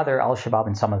 but rather al-Shabaab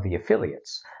and some of the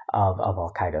affiliates of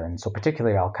al-Qaeda, and so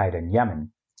particularly al-Qaeda in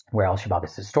Yemen, where al-Shabaab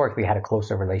has historically had a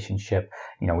closer relationship.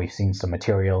 We've seen some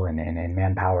material and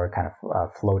manpower kind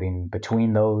of floating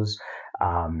between those.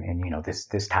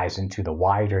 This ties into the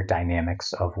wider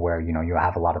dynamics of where, you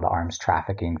have a lot of the arms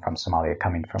trafficking from Somalia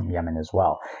coming from Yemen as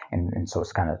well. And so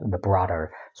it's kind of the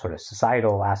broader sort of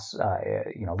societal,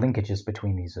 linkages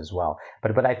between these as well.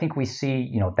 But I think we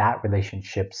see, that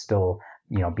relationship still,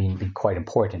 being quite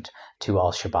important to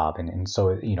al-Shabaab. And so,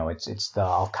 it's the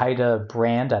al-Qaeda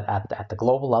brand at the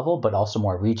global level, but also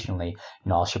more regionally,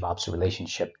 al-Shabaab's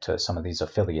relationship to some of these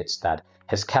affiliates that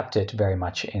has kept it very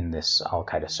much in this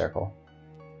al-Qaeda circle.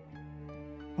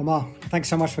 Omar, thanks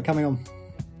so much for coming on.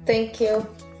 Thank you.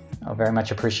 I very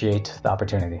much appreciate the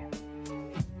opportunity.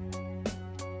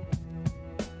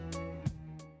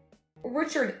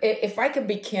 Richard, if I can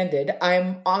be candid,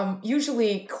 I'm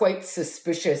usually quite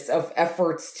suspicious of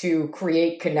efforts to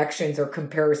create connections or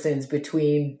comparisons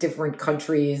between different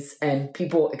countries and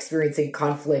people experiencing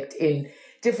conflict in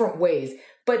different ways.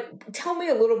 But tell me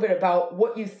a little bit about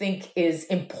what you think is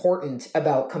important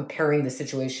about comparing the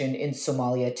situation in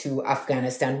Somalia to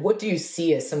Afghanistan. What do you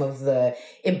see as some of the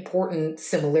important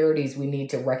similarities we need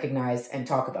to recognize and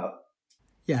talk about?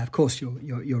 Yeah, of course,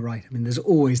 you're right. I mean, there's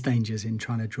always dangers in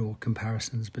trying to draw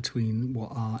comparisons between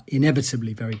what are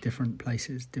inevitably very different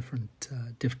places,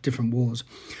 different wars.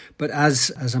 But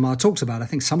as Omar talks about, I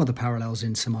think some of the parallels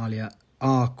in Somalia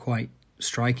are quite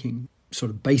striking. Sort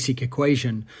of basic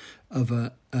equation of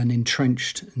an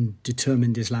entrenched and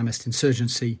determined Islamist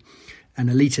insurgency, an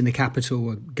elite in the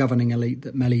capital, a governing elite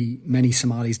that many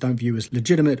Somalis don't view as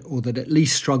legitimate, or that at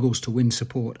least struggles to win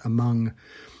support among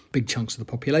big chunks of the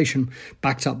population,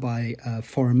 backed up by a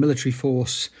foreign military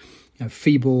force,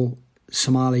 feeble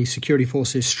Somali security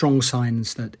forces, strong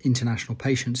signs that international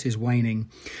patience is waning.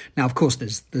 Now, of course,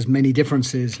 there's many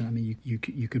differences. I mean,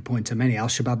 you could point to many.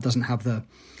 Al-Shabaab doesn't have the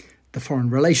foreign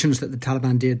relations that the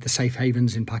Taliban did, the safe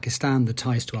havens in Pakistan, the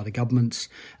ties to other governments.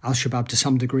 Al-Shabaab, to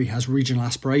some degree, has regional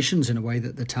aspirations in a way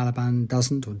that the Taliban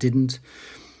doesn't or didn't.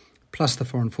 Plus, the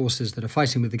foreign forces that are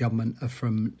fighting with the government are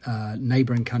from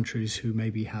neighbouring countries who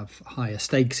maybe have higher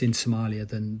stakes in Somalia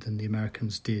than the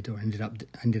Americans did or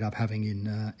ended up having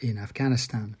in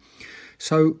Afghanistan.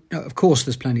 So, of course,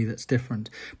 there's plenty that's different.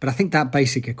 But I think that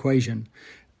basic equation,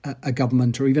 a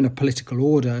government or even a political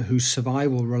order whose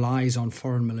survival relies on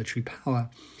foreign military power,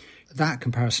 that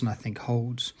comparison, I think,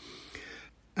 holds.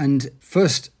 And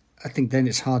first, I think then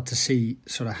it's hard to see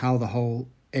sort of how the whole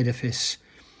edifice,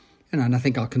 and I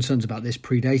think our concerns about this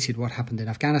predated what happened in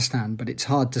Afghanistan, but it's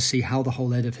hard to see how the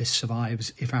whole edifice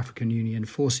survives if African Union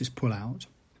forces pull out.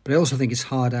 But I also think it's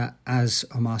harder, as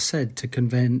Omar said, to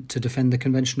defend the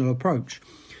conventional approach,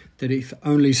 that if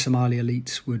only Somali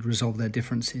elites would resolve their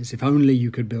differences, if only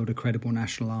you could build a credible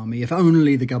national army, if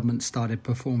only the government started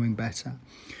performing better,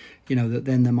 that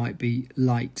then there might be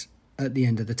light at the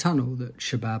end of the tunnel, that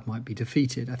Shabaab might be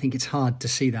defeated. I think it's hard to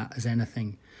see that as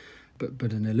anything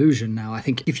but an illusion now. I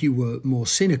think if you were more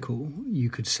cynical, you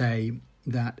could say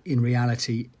that in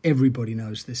reality, everybody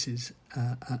knows this is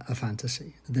a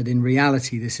fantasy, that in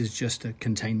reality, this is just a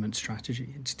containment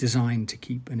strategy. It's designed to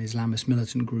keep an Islamist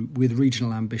militant group with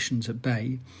regional ambitions at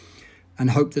bay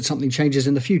and hope that something changes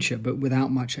in the future, but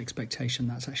without much expectation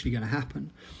that's actually going to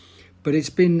happen. But it's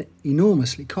been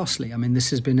enormously costly. I mean, this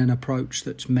has been an approach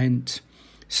that's meant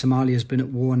Somalia has been at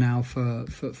war now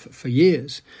for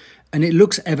years. And it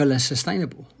looks ever less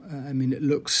sustainable. It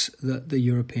looks that the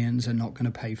Europeans are not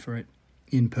going to pay for it.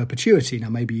 in perpetuity. Now,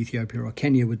 maybe Ethiopia or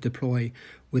Kenya would deploy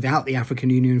without the African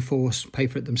Union force, pay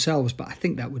for it themselves, but I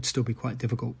think that would still be quite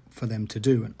difficult for them to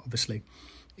do. And obviously,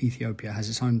 Ethiopia has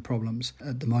its own problems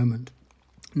at the moment.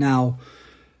 Now,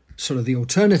 sort of the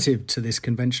alternative to this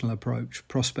conventional approach,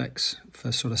 prospects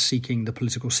for sort of seeking the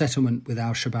political settlement with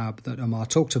al-Shabaab that Omar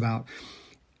talked about,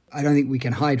 I don't think we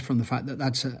can hide from the fact that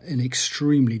that's an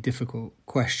extremely difficult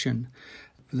question.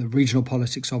 The regional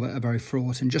politics of it are very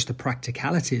fraught, and just the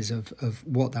practicalities of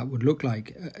what that would look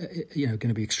like, going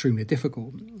to be extremely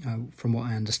difficult. From what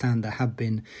I understand, there have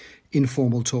been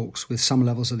informal talks with some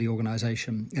levels of the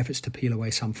organisation, efforts to peel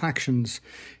away some factions,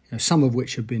 some of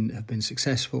which have been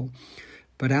successful.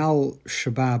 But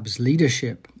al-Shabaab's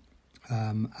leadership,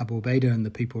 Abu Ubaidah and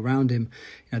the people around him,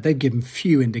 they've given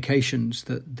few indications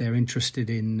that they're interested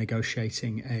in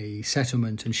negotiating a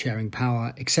settlement and sharing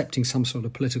power, accepting some sort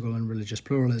of political and religious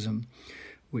pluralism,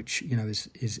 which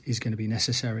is going to be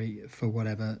necessary for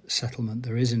whatever settlement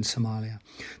there is in Somalia.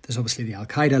 There's obviously the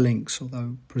Al-Qaeda links,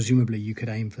 although presumably you could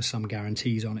aim for some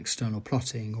guarantees on external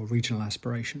plotting or regional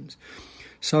aspirations.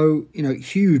 So,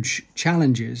 huge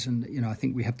challenges, and, I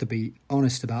think we have to be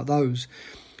honest about those.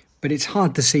 But it's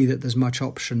hard to see that there's much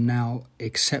option now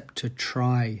except to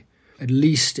try at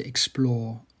least to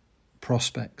explore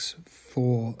prospects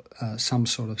for some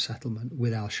sort of settlement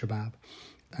with al-Shabaab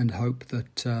and hope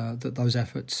that those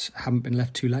efforts haven't been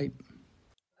left too late.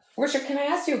 Richard, can I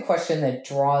ask you a question that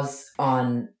draws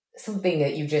on something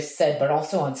that you just said, but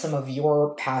also on some of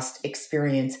your past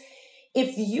experience?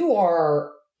 If you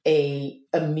are a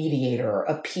mediator,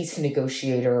 a peace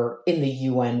negotiator in the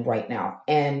UN right now,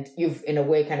 and you've in a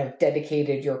way kind of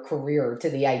dedicated your career to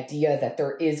the idea that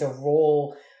there is a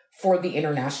role for the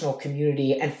international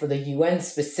community and for the UN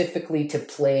specifically to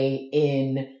play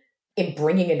in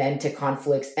bringing an end to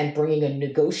conflicts and bringing a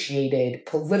negotiated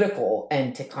political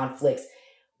end to conflicts,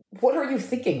 what are you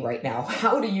thinking right now?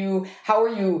 How are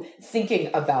you thinking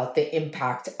about the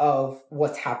impact of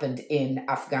what's happened in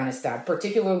Afghanistan,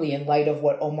 particularly in light of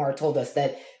what Omar told us,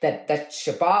 that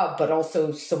Shabaab, but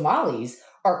also Somalis,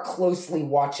 are closely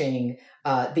watching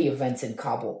the events in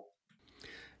Kabul?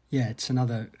 Yeah, it's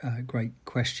another great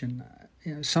question.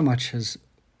 So much has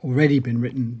already been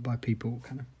written by people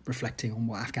kind of reflecting on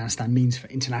what Afghanistan means for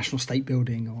international state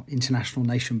building or international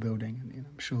nation building. And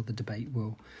I'm sure the debate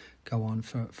will go on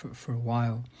for a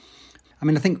while. I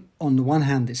mean, I think on the one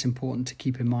hand, it's important to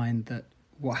keep in mind that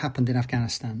what happened in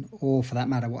Afghanistan, or for that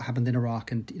matter, what happened in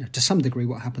Iraq, and to some degree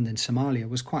what happened in Somalia,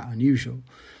 was quite unusual.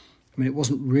 I mean, it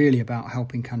wasn't really about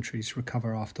helping countries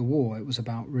recover after war. It was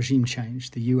about regime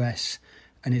change, the US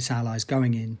and its allies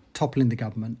going in, toppling the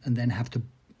government, and then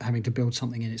having to build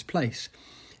something in its place.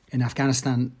 In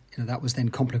Afghanistan, that was then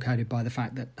complicated by the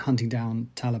fact that hunting down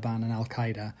Taliban and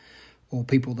Al-Qaeda, or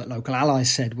people that local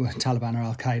allies said were Taliban or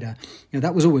Al-Qaeda,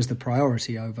 that was always the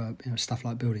priority over stuff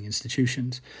like building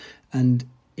institutions. And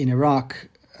in Iraq,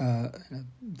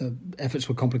 the efforts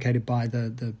were complicated by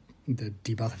the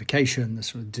de-Baathification, the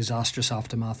sort of disastrous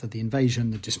aftermath of the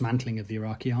invasion, the dismantling of the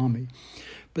Iraqi army.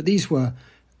 But these were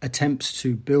attempts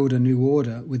to build a new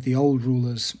order with the old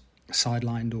rulers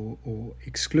sidelined or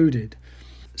excluded.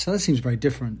 So that seems very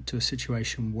different to a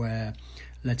situation where,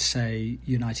 let's say,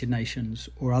 United Nations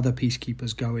or other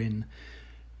peacekeepers go in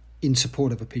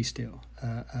support of a peace deal,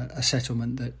 a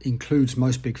settlement that includes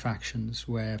most big factions,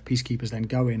 where peacekeepers then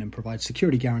go in and provide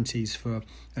security guarantees for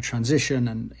a transition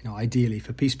and, ideally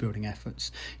for peace-building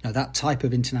efforts. That type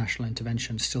of international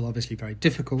intervention is still obviously very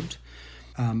difficult,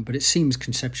 but it seems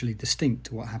conceptually distinct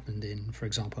to what happened in, for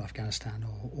example, Afghanistan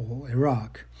or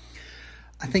Iraq.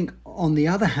 I think, on the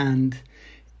other hand,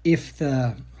 if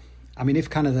the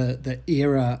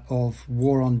era of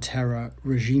war on terror,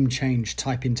 regime change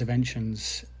type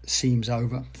interventions seems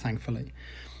over, thankfully,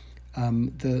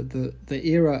 the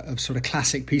era of sort of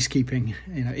classic peacekeeping,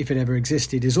 if it ever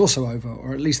existed, is also over,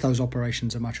 or at least those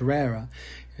operations are much rarer.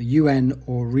 UN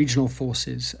or regional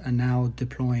forces are now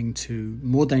deploying to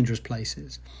more dangerous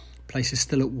places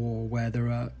still at war, where there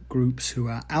are groups who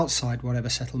are outside whatever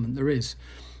settlement there is,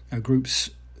 groups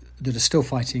that are still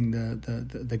fighting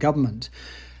the government,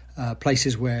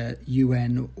 places where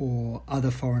UN or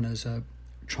other foreigners are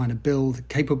trying to build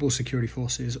capable security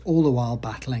forces, all the while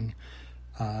battling,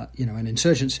 an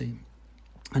insurgency,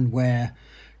 and where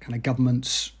kind of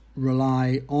governments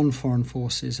rely on foreign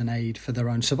forces and aid for their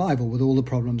own survival, with all the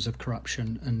problems of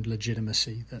corruption and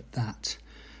legitimacy that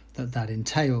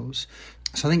entails.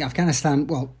 So I think Afghanistan,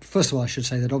 well, first of all, I should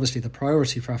say that obviously the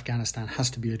priority for Afghanistan has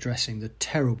to be addressing the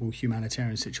terrible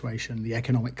humanitarian situation, the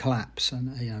economic collapse,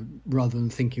 and rather than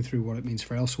thinking through what it means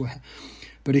for elsewhere.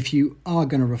 But if you are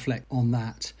going to reflect on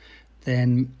that,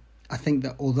 then I think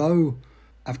that although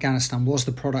Afghanistan was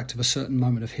the product of a certain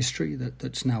moment of history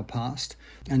that's now passed.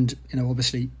 And,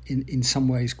 obviously in some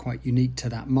ways quite unique to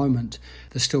that moment.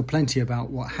 There's still plenty about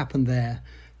what happened there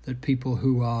that people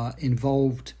who are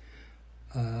involved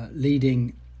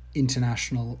leading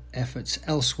international efforts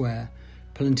elsewhere,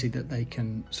 plenty that they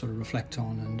can sort of reflect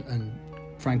on and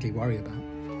frankly worry about.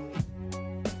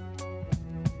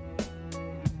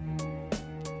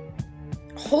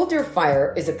 Hold Your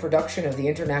Fire is a production of the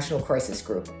International Crisis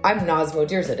Group. I'm Nazmo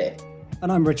Dirzadeh.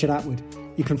 And I'm Richard Atwood.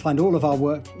 You can find all of our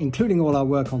work, including all our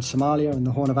work on Somalia and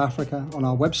the Horn of Africa, on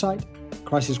our website,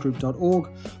 crisisgroup.org.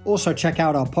 Also check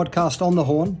out our podcast On the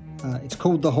Horn. It's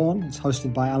called The Horn. It's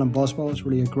hosted by Alan Boswell. It's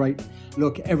really a great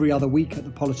look every other week at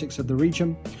the politics of the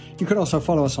region. You can also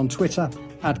follow us on Twitter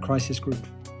 @CrisisGroup.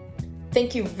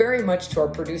 Thank you very much to our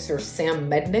producer, Sam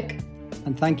Mednick.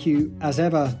 And thank you, as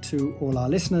ever, to all our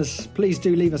listeners. Please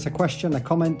do leave us a question, a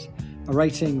comment, a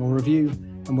rating or review,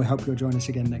 and we hope you'll join us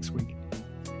again next week.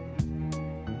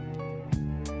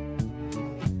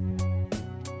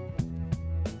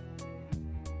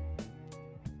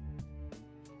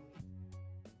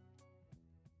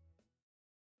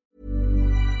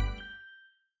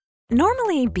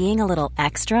 Normally, being a little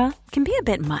extra can be a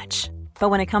bit much. But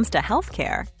when it comes to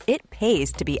healthcare, it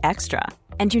pays to be extra.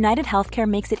 And United Healthcare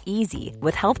makes it easy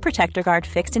with Health Protector Guard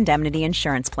fixed indemnity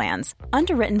insurance plans.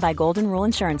 Underwritten by Golden Rule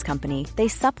Insurance Company, they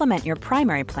supplement your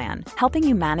primary plan, helping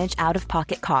you manage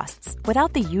out-of-pocket costs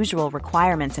without the usual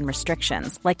requirements and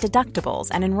restrictions like deductibles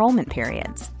and enrollment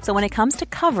periods. So when it comes to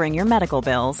covering your medical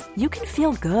bills, you can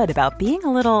feel good about being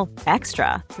a little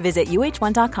extra. Visit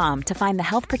uh1.com to find the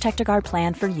Health Protector Guard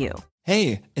plan for you.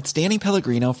 Hey, it's Danny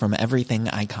Pellegrino from Everything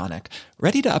Iconic.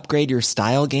 Ready to upgrade your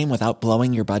style game without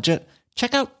blowing your budget?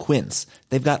 Check out Quince.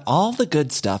 They've got all the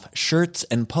good stuff, shirts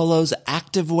and polos,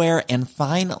 activewear, and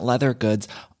fine leather goods,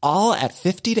 all at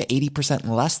 50 to 80%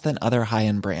 less than other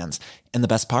high-end brands. And the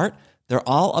best part? They're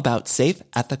all about safe,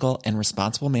 ethical, and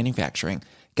responsible manufacturing.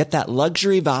 Get that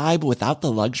luxury vibe without the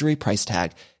luxury price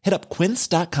tag. Hit up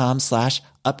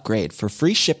quince.com/upgrade for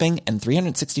free shipping and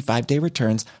 365-day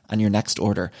returns on your next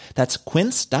order. That's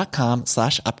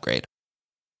quince.com/upgrade.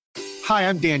 Hi,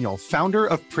 I'm Daniel, founder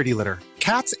of Pretty Litter.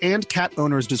 Cats and cat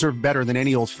owners deserve better than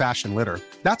any old-fashioned litter.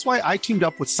 That's why I teamed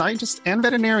up with scientists and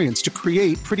veterinarians to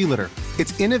create Pretty Litter.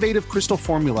 Its innovative crystal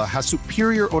formula has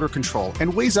superior odor control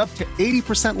and weighs up to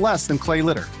 80% less than clay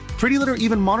litter. Pretty Litter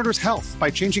even monitors health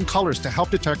by changing colors to help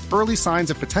detect early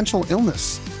signs of potential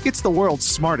illness. It's the world's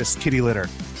smartest kitty litter.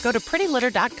 Go to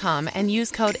prettylitter.com and use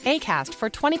code ACAST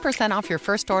for 20% off your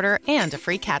first order and a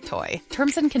free cat toy.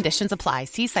 Terms and conditions apply.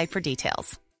 See site for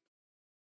details.